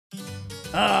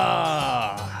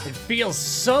It feels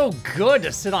so good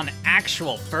to sit on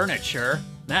actual furniture.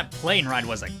 That plane ride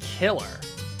was a killer.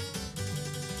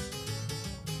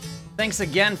 Thanks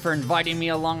again for inviting me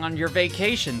along on your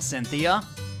vacation, Cynthia.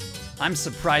 I'm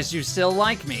surprised you still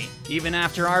like me, even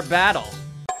after our battle.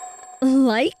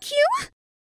 Like you?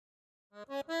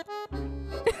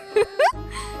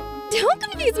 Don't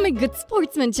confuse my good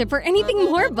sportsmanship for anything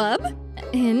more, bub.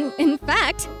 In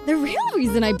fact, the real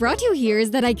reason I brought you here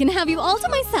is that I can have you all to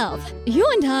myself. You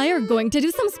and I are going to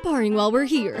do some sparring while we're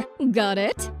here. Got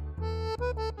it?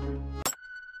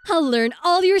 I'll learn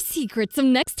all your secrets, so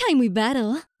next time we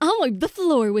battle, I'll wipe the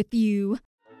floor with you.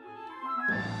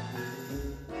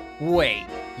 Wait,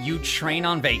 you train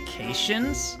on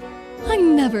vacations? I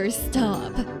never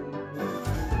stop.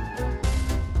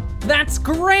 That's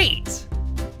great!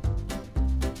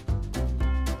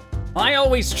 I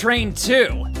always train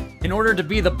too. In order to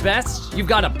be the best, you've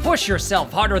got to push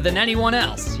yourself harder than anyone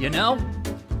else, you know?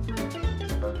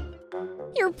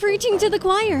 You're preaching to the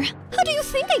choir. How do you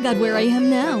think I got where I am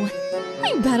now?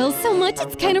 I battle so much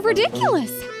it's kind of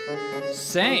ridiculous.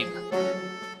 Same.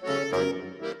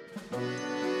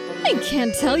 I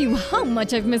can't tell you how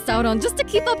much I've missed out on just to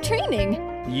keep up training.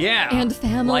 Yeah. And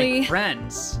family. Like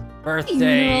friends.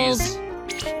 Birthdays.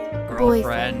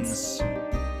 Girlfriends.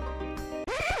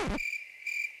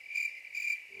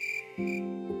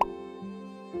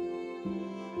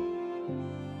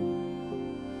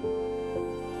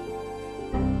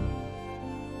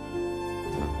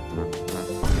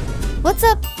 What's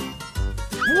up?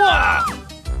 Wow!